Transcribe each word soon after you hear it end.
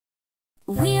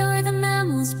We are the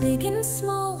mammals, big and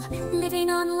small, living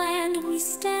on land we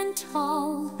stand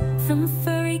tall. From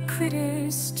furry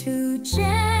critters to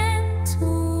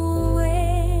gentle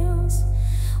whales,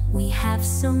 we have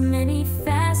so many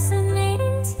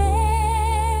fascinating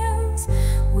tales.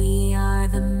 We are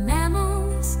the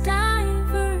mammals,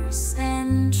 diverse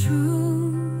and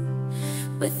true,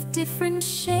 with different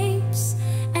shapes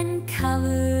and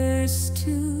colors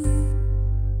too.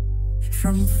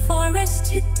 From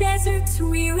forest to deserts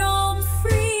we roam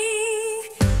free.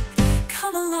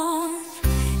 Come along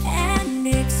and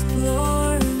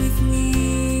explore with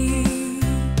me.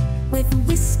 With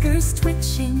whiskers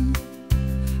twitching,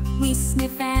 we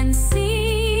sniff and see.